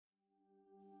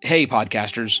Hey,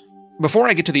 podcasters. Before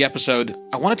I get to the episode,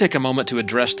 I want to take a moment to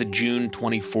address the June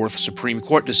 24th Supreme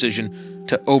Court decision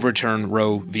to overturn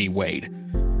Roe v. Wade.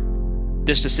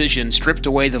 This decision stripped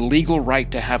away the legal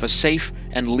right to have a safe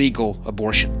and legal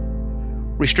abortion.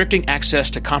 Restricting access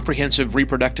to comprehensive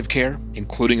reproductive care,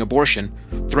 including abortion,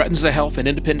 threatens the health and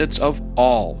independence of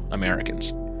all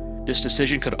Americans. This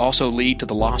decision could also lead to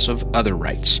the loss of other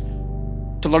rights.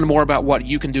 To learn more about what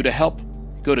you can do to help,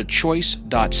 go to choice.crd.co.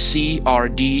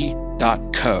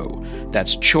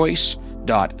 That's choice.crd.co.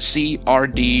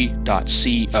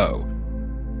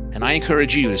 And I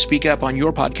encourage you to speak up on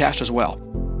your podcast as well.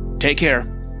 Take care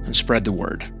and spread the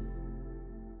word.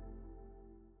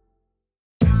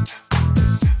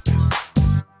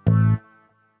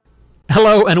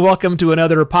 Hello and welcome to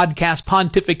another podcast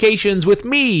Pontifications with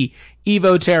me,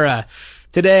 Evo Terra.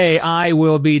 Today I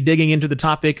will be digging into the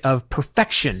topic of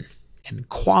perfection and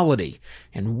quality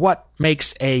and what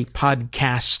makes a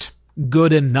podcast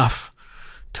good enough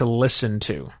to listen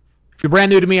to. If you're brand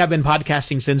new to me, I've been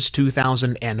podcasting since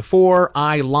 2004.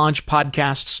 I launch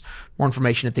podcasts. More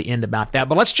information at the end about that.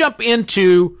 But let's jump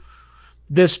into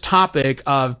this topic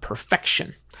of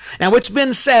perfection. Now, it's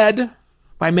been said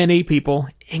by many people,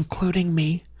 including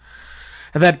me,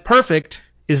 that perfect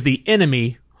is the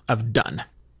enemy of done.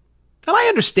 And I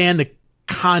understand the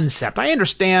concept. I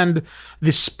understand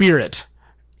the spirit.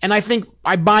 And I think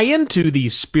I buy into the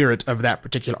spirit of that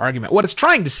particular argument. What it's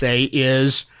trying to say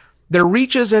is there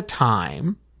reaches a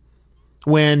time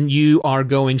when you are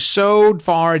going so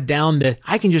far down that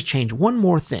I can just change one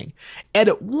more thing,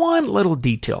 edit one little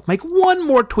detail, make one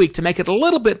more tweak to make it a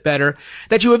little bit better,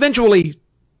 that you eventually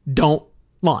don't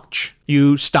launch.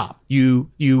 You stop. You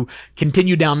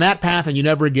continue down that path and you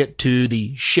never get to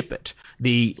the ship it,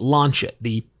 the launch it,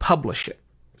 the publish it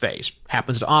phase.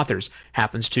 Happens to authors,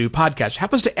 happens to podcasts,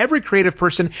 happens to every creative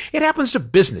person. It happens to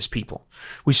business people.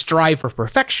 We strive for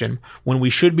perfection when we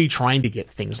should be trying to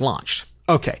get things launched.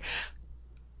 Okay.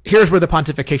 Here's where the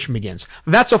pontification begins.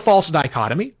 That's a false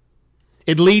dichotomy.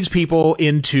 It leads people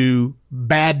into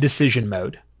bad decision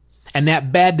mode. And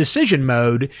that bad decision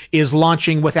mode is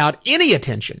launching without any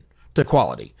attention to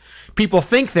quality. People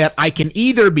think that I can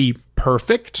either be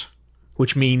perfect,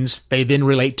 which means they then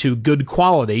relate to good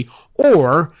quality,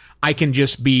 or I can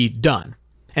just be done.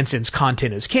 And since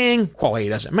content is king, quality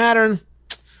doesn't matter.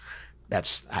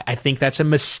 I think that's a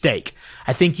mistake.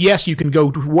 I think, yes, you can go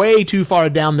way too far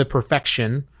down the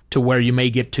perfection to where you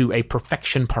may get to a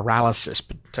perfection paralysis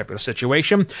type of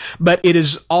situation, but it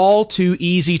is all too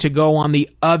easy to go on the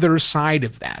other side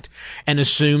of that and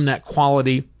assume that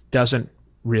quality doesn't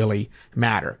really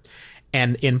matter.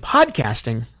 And in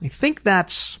podcasting, I think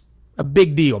that's a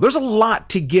big deal. There's a lot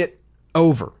to get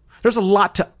over. There's a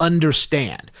lot to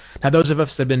understand. Now, those of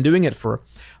us that have been doing it for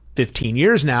 15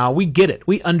 years now, we get it.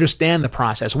 We understand the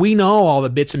process. We know all the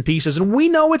bits and pieces, and we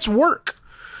know it's work.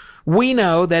 We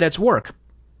know that it's work.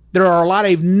 There are a lot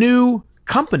of new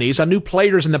companies, new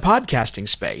players in the podcasting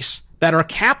space that are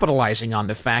capitalizing on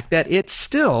the fact that it's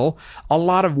still a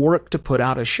lot of work to put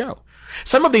out a show.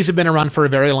 Some of these have been around for a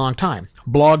very long time.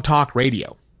 Blog Talk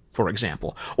Radio, for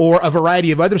example, or a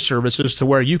variety of other services to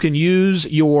where you can use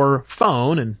your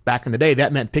phone, and back in the day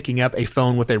that meant picking up a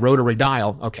phone with a rotary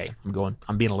dial. Okay,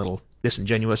 I'm being a little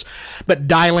disingenuous, but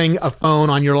dialing a phone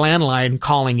on your landline,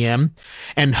 calling in,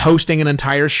 and hosting an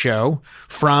entire show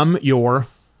from your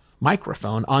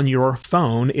microphone on your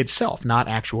phone itself, not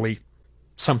actually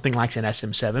something like an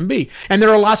SM7B. And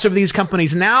there are lots of these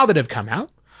companies now that have come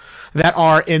out that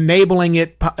are enabling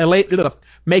it,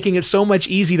 making it so much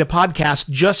easy to podcast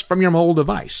just from your mobile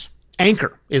device.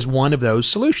 Anchor is one of those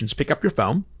solutions. Pick up your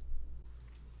phone,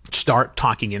 start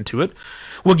talking into it.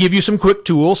 We'll give you some quick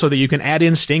tools so that you can add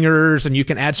in stingers and you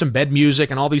can add some bed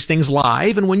music and all these things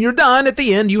live. And when you're done, at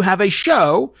the end, you have a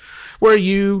show where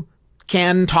you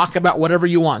can talk about whatever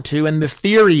you want to. And the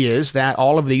theory is that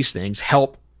all of these things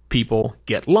help people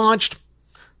get launched,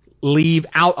 leave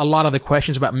out a lot of the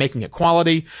questions about making it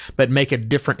quality, but make a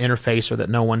different interface so that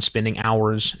no one's spending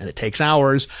hours, and it takes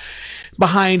hours,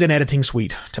 behind an editing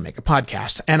suite to make a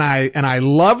podcast. And I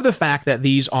love the fact that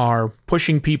these are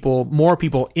pushing more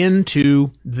people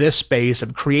into this space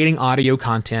of creating audio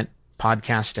content,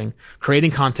 podcasting,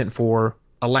 creating content for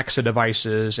Alexa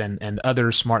devices and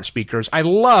other smart speakers. I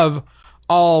love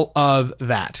all of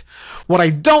that. What I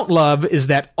don't love is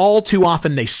that all too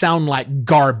often they sound like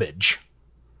garbage.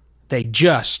 They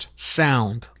just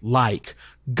sound like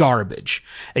garbage.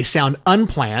 They sound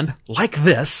unplanned, like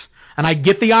this, and I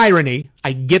get the irony.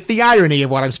 I get the irony of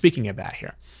what I'm speaking about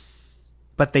here.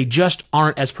 But they just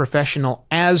aren't as professional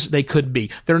as they could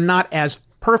be. They're not as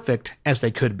perfect as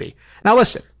they could be. Now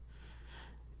listen,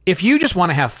 If you just want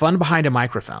to have fun behind a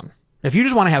microphone, if you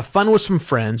just want to have fun with some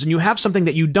friends and you have something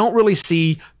that you don't really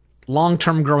see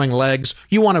long-term growing legs,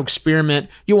 you want to experiment,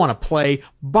 you want to play,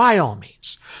 by all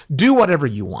means, do whatever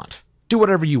you want. Do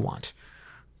whatever you want.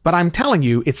 But I'm telling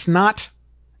you, it's not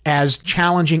as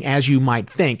challenging as you might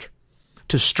think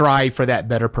to strive for that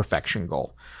better perfection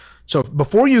goal. So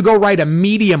before you go write a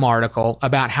Medium article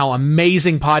about how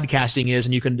amazing podcasting is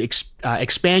and you can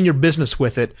expand your business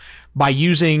with it by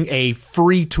using a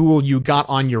free tool you got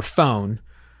on your phone,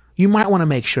 you might want to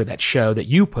make sure that show that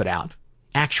you put out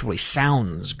actually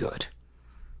sounds good,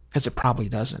 because it probably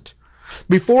doesn't.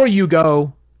 Before you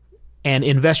go and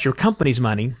invest your company's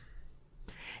money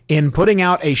in putting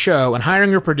out a show and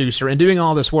hiring a producer and doing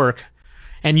all this work,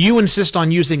 and you insist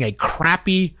on using a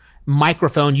crappy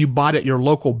microphone you bought at your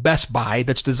local Best Buy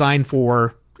that's designed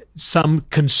for some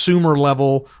consumer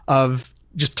level of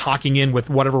just talking in with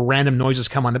whatever random noises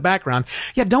come on the background,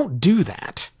 don't do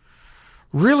that.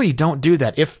 Really don't do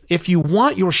that. If you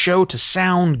want your show to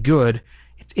sound good,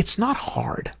 it's not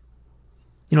hard.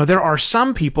 There are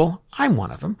some people, I'm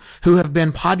one of them, who have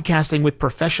been podcasting with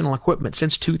professional equipment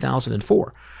since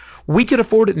 2004. We could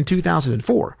afford it in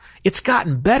 2004. It's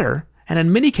gotten better, and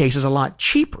in many cases, a lot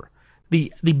cheaper.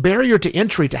 The barrier to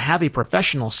entry to have a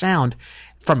professional sound,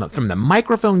 from the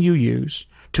microphone you use,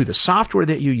 to the software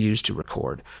that you use to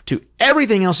record, to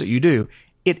everything else that you do,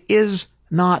 it is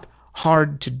not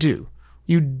hard to do.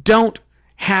 You don't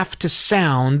have to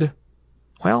sound,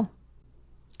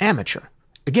 amateur.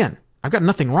 Again, I've got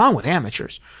nothing wrong with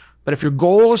amateurs, but if your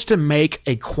goal is to make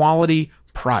a quality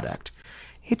product,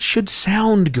 it should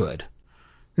sound good.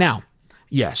 Now,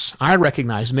 yes, I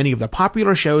recognize many of the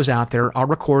popular shows out there are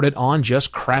recorded on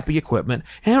just crappy equipment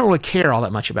and don't really care all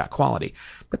that much about quality,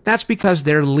 but that's because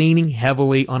they're leaning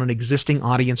heavily on an existing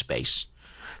audience base.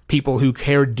 People who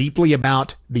care deeply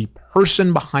about the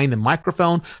person behind the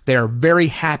microphone, they are very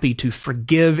happy to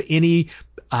forgive any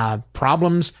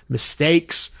problems,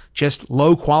 mistakes, just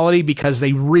low quality, because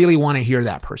they really want to hear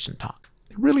that person talk.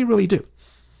 They really, really do.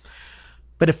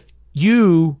 But if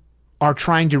you are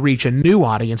trying to reach a new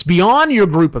audience beyond your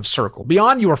group of circle,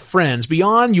 beyond your friends,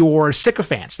 beyond your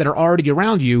sycophants that are already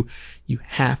around you, you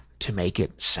have to make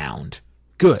it sound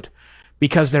good.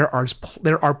 Because there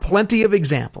are plenty of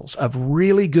examples of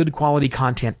really good quality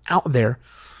content out there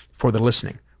for the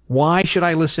listening. Why should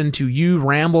I listen to you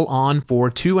ramble on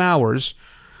for 2 hours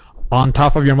on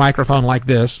top of your microphone like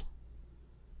this?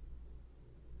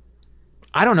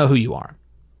 I don't know who you are,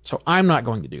 so I'm not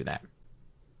going to do that.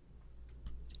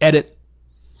 Edit,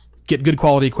 get good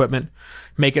quality equipment,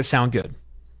 make it sound good.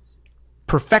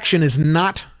 Perfection is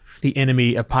not the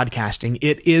enemy of podcasting.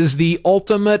 It is the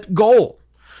ultimate goal.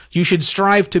 You should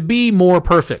strive to be more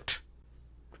perfect.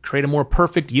 Create a more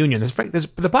perfect union. There's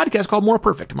the podcast called More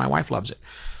Perfect, and my wife loves it.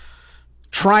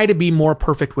 Try to be more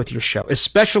perfect with your show,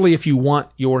 especially if you want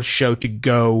your show to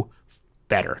go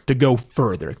better, to go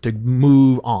further, to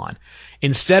move on.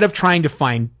 Instead of trying to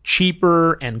find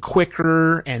cheaper and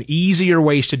quicker and easier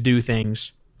ways to do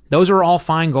things, those are all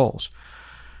fine goals.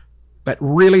 But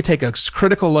really take a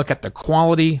critical look at the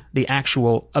quality, the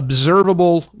actual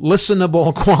observable,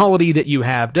 listenable quality that you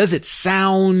have. Does it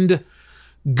sound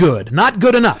good? Not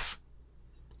good enough.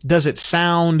 Does it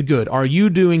sound good? Are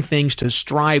you doing things to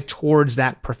strive towards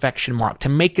that perfection mark, to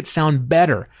make it sound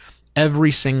better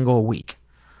every single week?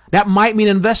 That might mean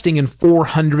investing in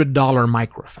 $400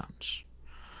 microphones.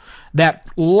 That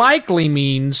likely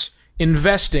means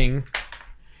investing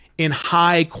in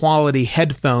high-quality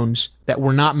headphones that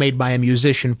were not made by a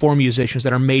musician for musicians,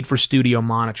 that are made for studio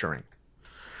monitoring.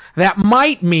 That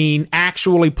might mean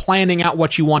actually planning out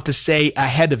what you want to say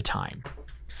ahead of time.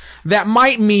 That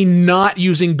might mean not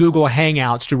using Google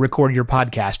Hangouts to record your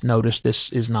podcast. Notice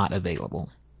this is not available.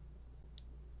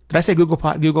 Did I say Google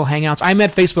Hangouts? I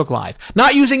meant Facebook Live.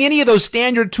 Not using any of those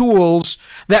standard tools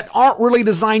that aren't really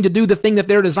designed to do the thing that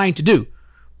they're designed to do.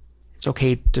 It's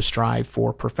okay to strive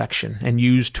for perfection and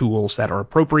use tools that are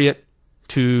appropriate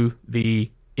to the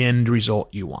end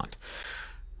result you want.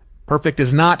 Perfect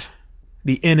is not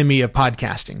the enemy of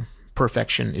podcasting.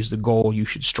 Perfection is the goal you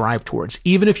should strive towards.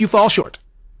 Even if you fall short,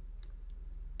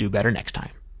 do better next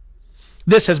time.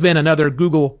 This has been another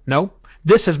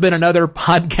This has been another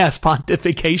podcast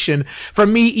pontification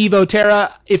from me, Evo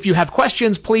Terra. If you have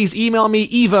questions, please email me,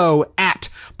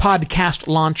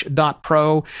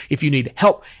 evo@podcastlaunch.pro. If you need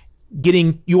help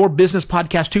getting your business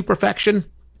podcast to perfection,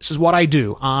 this is what I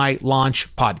do. I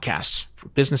launch podcasts for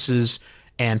businesses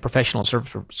and professional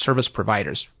service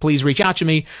providers. Please reach out to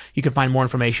me. You can find more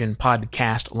information,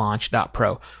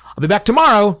 podcastlaunch.pro. I'll be back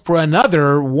tomorrow for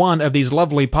another one of these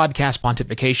lovely podcast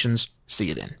pontifications. See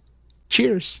you then.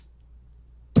 Cheers.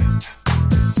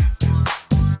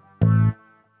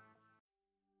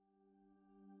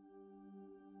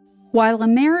 While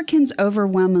Americans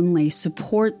overwhelmingly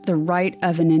support the right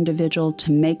of an individual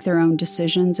to make their own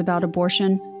decisions about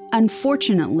abortion,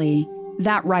 unfortunately,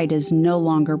 that right is no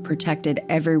longer protected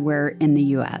everywhere in the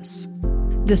U.S.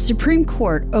 The Supreme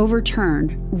Court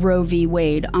overturned Roe v.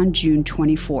 Wade on June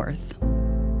 24th.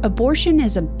 Abortion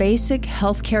is a basic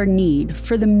healthcare need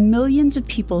for the millions of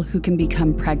people who can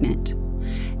become pregnant.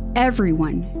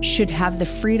 Everyone should have the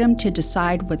freedom to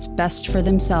decide what's best for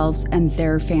themselves and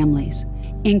their families,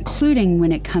 including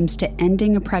when it comes to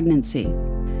ending a pregnancy.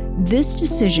 This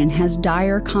decision has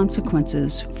dire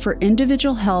consequences for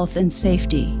individual health and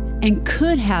safety and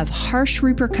could have harsh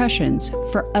repercussions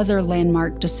for other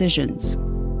landmark decisions.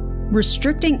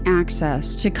 Restricting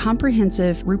access to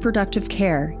comprehensive reproductive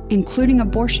care, including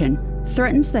abortion,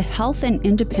 threatens the health and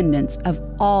independence of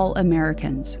all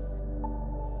Americans.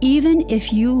 Even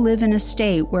if you live in a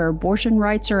state where abortion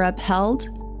rights are upheld,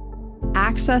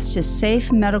 access to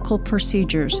safe medical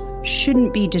procedures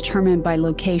shouldn't be determined by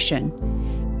location,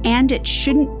 and it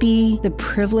shouldn't be the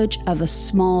privilege of a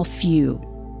small few.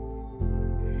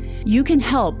 You can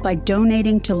help by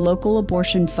donating to local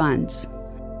abortion funds.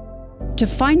 To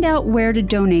find out where to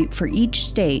donate for each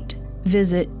state,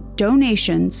 visit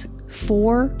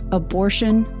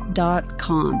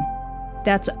donationsforabortion.com.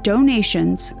 That's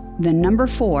donations,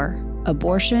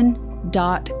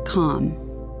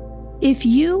 4abortion.com. If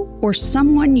you or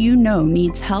someone you know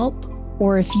needs help,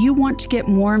 or if you want to get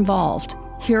more involved,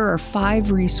 here are 5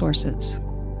 resources.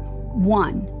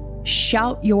 1.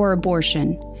 Shout Your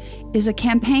Abortion is a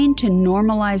campaign to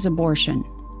normalize abortion.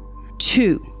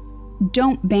 2.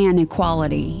 Don't Ban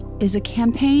Equality is a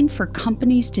campaign for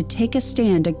companies to take a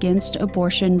stand against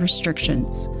abortion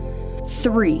restrictions.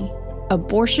 3.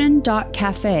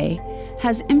 Abortion.cafe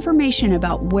has information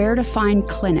about where to find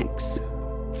clinics.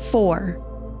 4.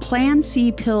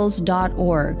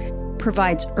 PlanCpills.org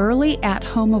provides early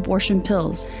at-home abortion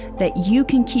pills that you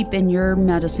can keep in your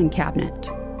medicine cabinet.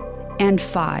 And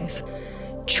 5.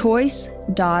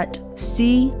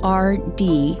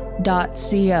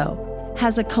 Choice.crd.co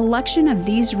has a collection of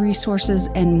these resources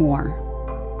and more.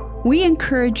 We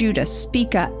encourage you to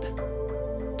speak up,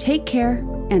 take care,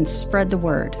 and spread the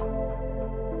word.